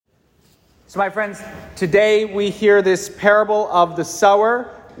So my friends, today we hear this parable of the sower,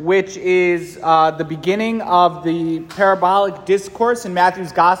 which is the beginning of the parabolic discourse in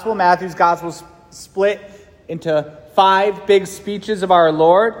Matthew's Gospel. Matthew's Gospel is split into 5 big speeches of our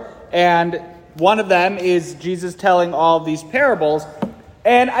Lord, and one of them is Jesus telling all of these parables.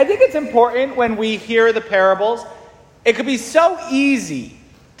 And I think it's important when we hear the parables, it could be so easy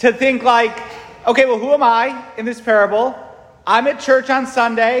to think like, okay, well, who am I in this parable? I'm at church on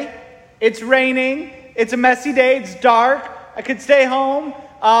Sunday. It's raining. It's a messy day. It's dark. I could stay home.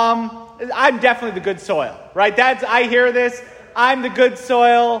 I'm definitely the good soil, right? I hear this. I'm the good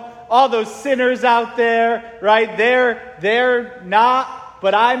soil. All those sinners out there, right? They're not,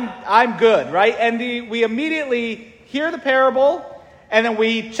 but I'm good, right? And we immediately hear the parable, and then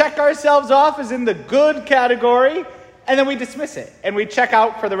we check ourselves off as in the good category, and then we dismiss it, and we check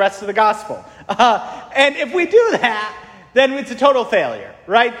out for the rest of the gospel. And if we do that, then it's a total failure,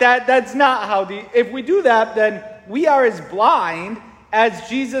 right? That's not how if we do that, then we are as blind as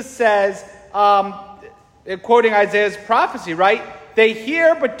Jesus says, quoting Isaiah's prophecy, right? They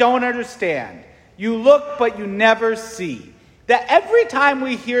hear but don't understand. You look but you never see. That every time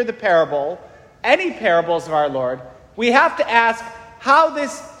we hear the parable, any parables of our Lord, we have to ask how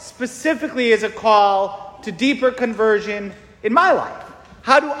this specifically is a call to deeper conversion in my life.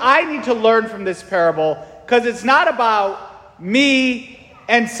 How do I need to learn from this parable? Because it's not about me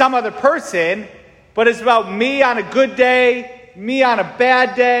and some other person, but it's about me on a good day, me on a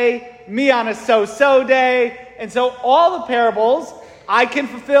bad day, me on a so-so day. And so all the parables, I can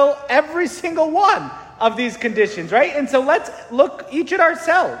fulfill every single one of these conditions, right? And so let's look each at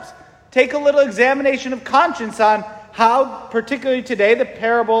ourselves. Take a little examination of conscience on how, particularly today, the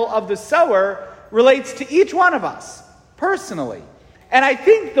parable of the sower relates to each one of us personally. And I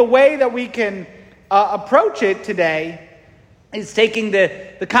think the way that we can approach it today is taking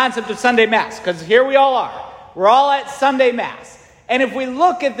the concept of Sunday Mass, because here we all are. We're all at Sunday Mass. And if we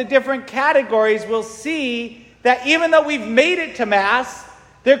look at the different categories, we'll see that even though we've made it to Mass,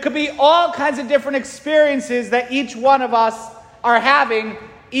 there could be all kinds of different experiences that each one of us are having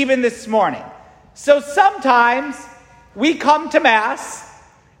even this morning. So sometimes we come to Mass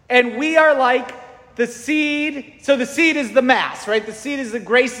and we are like the seed. So the seed is the Mass, right? The seed is the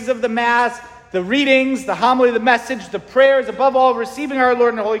graces of the Mass, the readings, the homily, the message, the prayers, above all, receiving our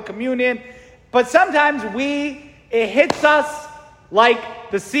Lord in Holy Communion. But sometimes it hits us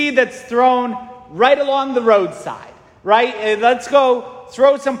like the seed that's thrown right along the roadside, right? And let's go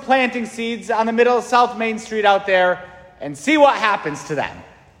throw some planting seeds on the middle of South Main Street out there and see what happens to them.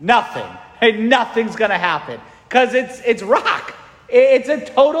 Nothing. Hey, nothing's going to happen because it's rock. It's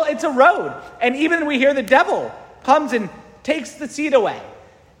a road. And even we hear the devil comes and takes the seed away.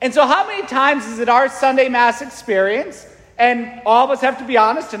 And so how many times is it our Sunday Mass experience, and all of us have to be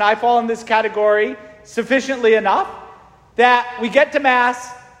honest, and I fall in this category sufficiently enough, that we get to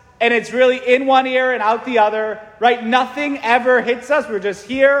Mass and it's really in one ear and out the other, right? Nothing ever hits us. We're just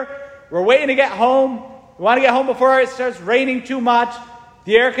here. We're waiting to get home. We want to get home before it starts raining too much.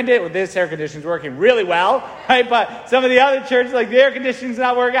 This air conditioning's working really well, right? But some of the other churches, like the air conditioning's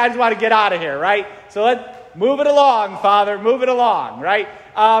not working. I just want to get out of here, right? So let's move it along, Father. Move it along, right?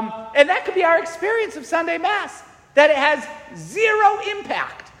 And that could be our experience of Sunday Mass, that it has zero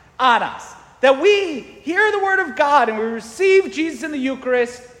impact on us. That we hear the Word of God and we receive Jesus in the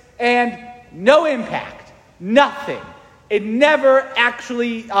Eucharist and no impact, nothing. It never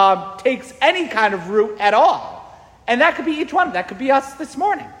actually takes any kind of root at all. And that could be each one. That could be us this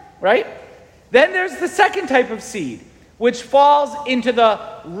morning, right? Then there's the second type of seed, which falls into the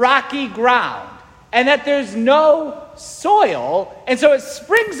rocky ground, and that there's no soil, and so it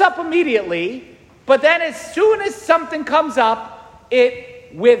springs up immediately, but then as soon as something comes up,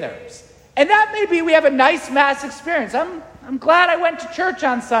 it withers. And that may be we have a nice Mass experience. I'm glad I went to church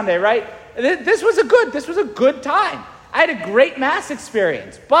on Sunday, right? This was a good time. I had a great Mass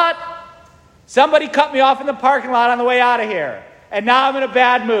experience, but somebody cut me off in the parking lot on the way out of here, and now I'm in a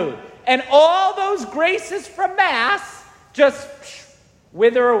bad mood. And all those graces from Mass just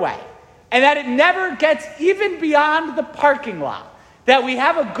wither away. And that it never gets even beyond the parking lot. That we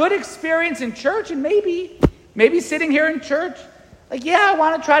have a good experience in church, and maybe sitting here in church, like, yeah, I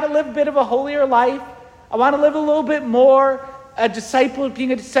want to try to live a bit of a holier life. I want to live a little bit more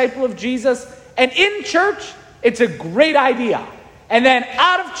being a disciple of Jesus. And in church, it's a great idea. And then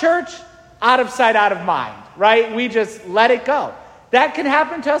out of church, out of sight, out of mind, right? We just let it go. That can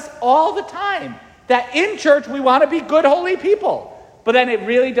happen to us all the time. That in church, we want to be good, holy people. But then it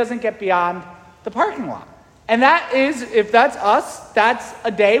really doesn't get beyond the parking lot. And that is, if that's us, that's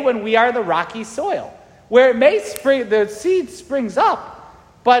a day when we are the rocky soil. Where the seed springs up,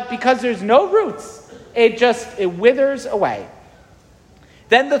 But because there's no roots, it withers away.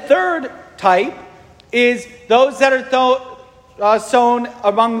 Then the third type is those that are sown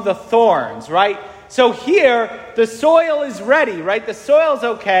among the thorns, right? So here, the soil is ready, right? The soil's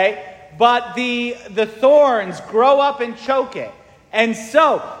okay, but the thorns grow up and choke it. And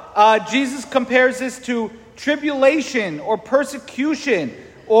so, Jesus compares this to tribulation or persecution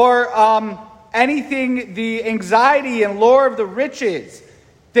or anything, the anxiety and lure of the riches.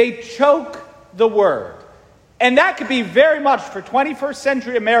 They choke the word. And that could be very much for 21st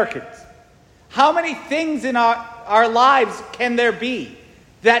century Americans. How many things in our lives can there be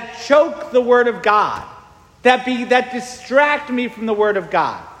that choke the word of God, that distract me from the word of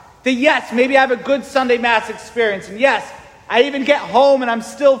God? That yes, maybe I have a good Sunday Mass experience, and yes, I even get home and I'm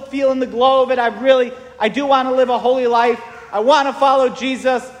still feeling the glow of it. I do want to live a holy life. I want to follow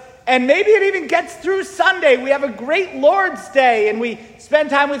Jesus. And maybe it even gets through Sunday. We have a great Lord's Day and we spend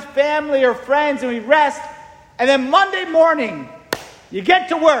time with family or friends and we rest. And then Monday morning, you get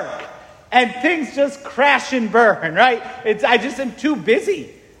to work and things just crash and burn, right? I just am too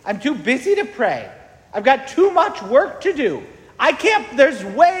busy. I'm too busy to pray. I've got too much work to do. There's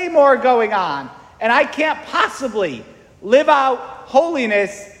way more going on. And I can't possibly live out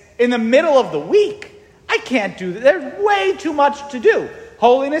holiness in the middle of the week. I can't do that. There's way too much to do.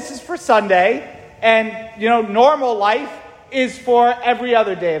 Holiness is for Sunday, and normal life is for every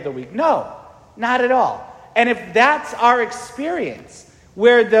other day of the week. No, not at all. And if that's our experience,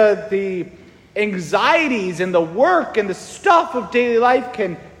 where the anxieties and the work and the stuff of daily life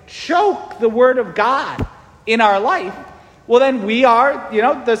can choke the word of God in our life, well then we are,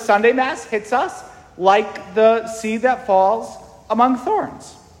 the Sunday Mass hits us like the seed that falls among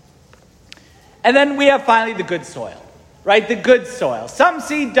thorns. And then we have finally the good soil, right? The good soil.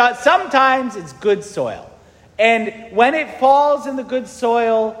 Sometimes it's good soil. And when it falls in the good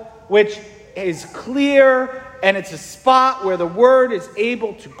soil, which is clear and it's a spot where the word is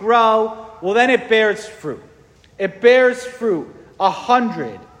able to grow, well then it bears fruit. It bears fruit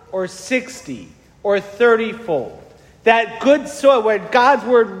 100 or 60 or 30-fold. That good soil where God's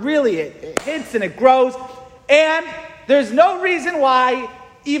word really it hits and it grows. And there's no reason why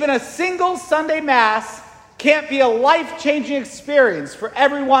even a single Sunday Mass can't be a life-changing experience for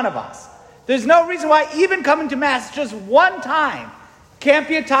every one of us. There's no reason why even coming to Mass just one time can't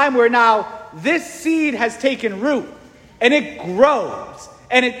be a time where now this seed has taken root and it grows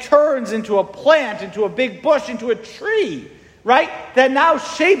and it turns into a plant, into a big bush, into a tree, right? That now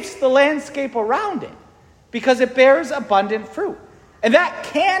shapes the landscape around it because it bears abundant fruit. And that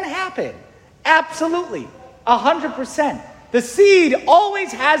can happen. Absolutely. 100%. The seed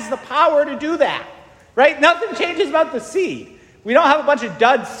always has the power to do that, right? Nothing changes about the seed. We don't have a bunch of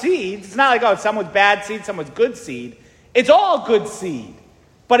dud seeds. It's not like, someone's bad seed, someone's good seed. It's all good seed,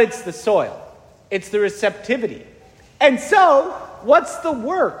 but it's the soil. It's the receptivity. And so, what's the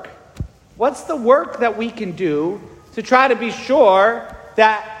work? What's the work that we can do to try to be sure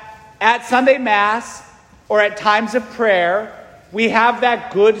that at Sunday Mass or at times of prayer, we have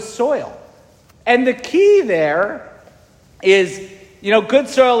that good soil? And the key there is, good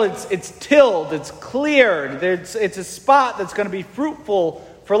soil, it's tilled, it's cleared, it's a spot that's going to be fruitful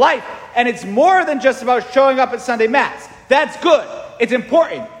for life. And it's more than just about showing up at Sunday Mass. That's good. It's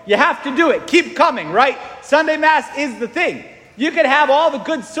important. You have to do it. Keep coming, right? Sunday Mass is the thing. You can have all the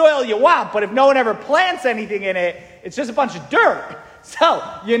good soil you want, but if no one ever plants anything in it, it's just a bunch of dirt. So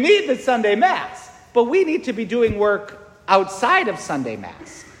you need the Sunday Mass. But we need to be doing work outside of Sunday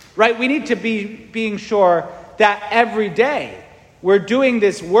Mass, right? We need to be being sure that every day we're doing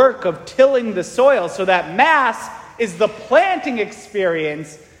this work of tilling the soil so that Mass is the planting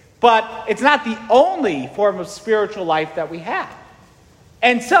experience, but it's not the only form of spiritual life that we have.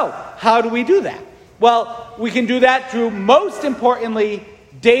 And so, how do we do that? Well, we can do that through, most importantly,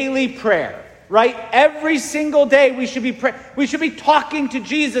 daily prayer, right? Every single day we should be talking to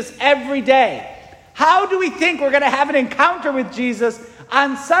Jesus every day. How do we think we're going to have an encounter with Jesus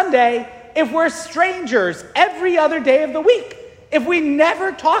on Sunday if we're strangers every other day of the week? If we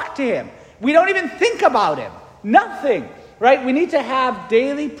never talk to him, we don't even think about him, nothing, right? We need to have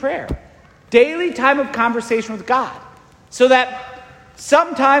daily prayer, daily time of conversation with God, so that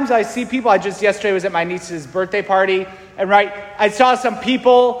sometimes I see people, yesterday was at my niece's birthday party, and I saw some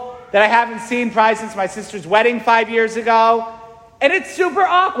people that I haven't seen probably since my sister's wedding 5 years ago, and it's super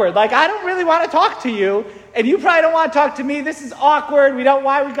awkward. I don't really want to talk to you, and you probably don't want to talk to me. This is awkward. We don't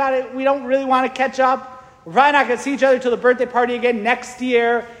really want to catch up. We're probably not going to see each other till the birthday party again next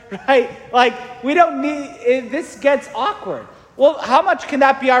year, right? We don't need, this gets awkward. Well, how much can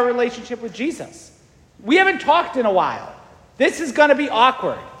that be our relationship with Jesus? We haven't talked in a while. This is going to be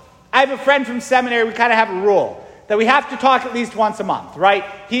awkward. I have a friend from seminary. We kind of have a rule that we have to talk at least once a month, right?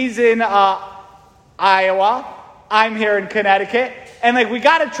 He's in Iowa. I'm here in Connecticut. And we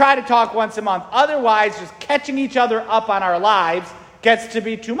got to try to talk once a month. Otherwise, just catching each other up on our lives gets to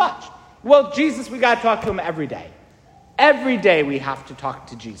be too much. Well, Jesus, we got to talk to him every day. Every day we have to talk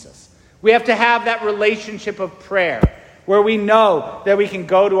to Jesus. We have to have that relationship of prayer where we know that we can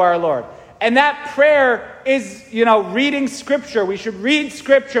go to our Lord. And that prayer is, reading Scripture. We should read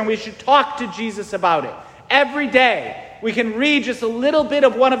Scripture and we should talk to Jesus about it. Every day we can read just a little bit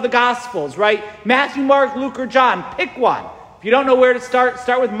of one of the Gospels, right? Matthew, Mark, Luke, or John. Pick one. If you don't know where to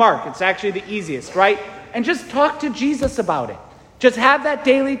start with Mark. It's actually the easiest, right? And just talk to Jesus about it. Just have that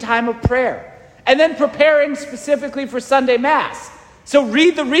daily time of prayer. And then preparing specifically for Sunday Mass. So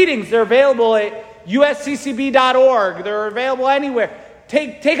read the readings. They're available at usccb.org. They're available anywhere.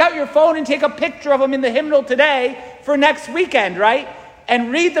 Take out your phone and take a picture of them in the hymnal today for next weekend, right?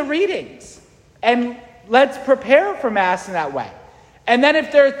 And read the readings. And let's prepare for Mass in that way. And then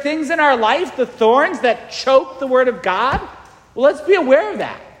if there are things in our life, the thorns that choke the Word of God, well, let's be aware of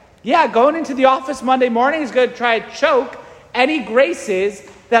that. Yeah, going into the office Monday morning is going to try to choke any graces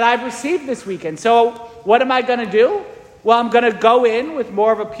that I've received this weekend. So what am I going to do? Well, I'm going to go in with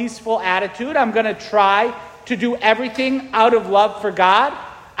more of a peaceful attitude. I'm going to try to do everything out of love for God.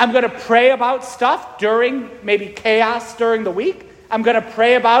 I'm going to pray about stuff during maybe chaos during the week. I'm going to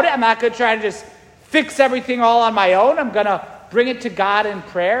pray about it. I'm not going to try to just fix everything all on my own. I'm going to bring it to God in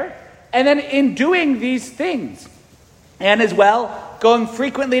prayer. And then in doing these things, and as well, going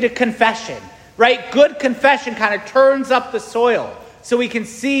frequently to confession, right? Good confession kind of turns up the soil so we can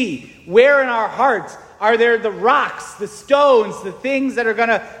see where in our hearts are there the rocks, the stones, the things that are going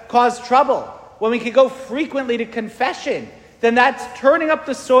to cause trouble. When we can go frequently to confession, then that's turning up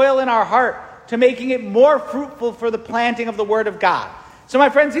the soil in our heart to making it more fruitful for the planting of the Word of God. So my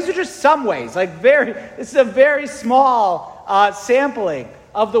friends, these are just some ways, this is a very small sampling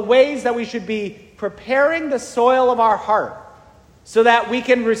of the ways that we should be preparing the soil of our heart so that we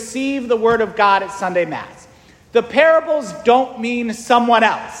can receive the Word of God at Sunday Mass. The parables don't mean someone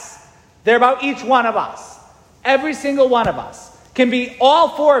else. They're about each one of us. Every single one of us can be all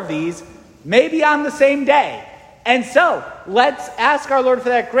four of these, maybe on the same day. And so, let's ask our Lord for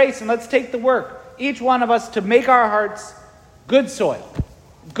that grace, and let's take the work, each one of us, to make our hearts good soil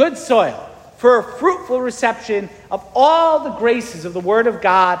for a fruitful reception of all the graces of the Word of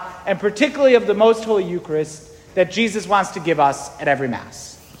God, and particularly of the Most Holy Eucharist that Jesus wants to give us at every Mass.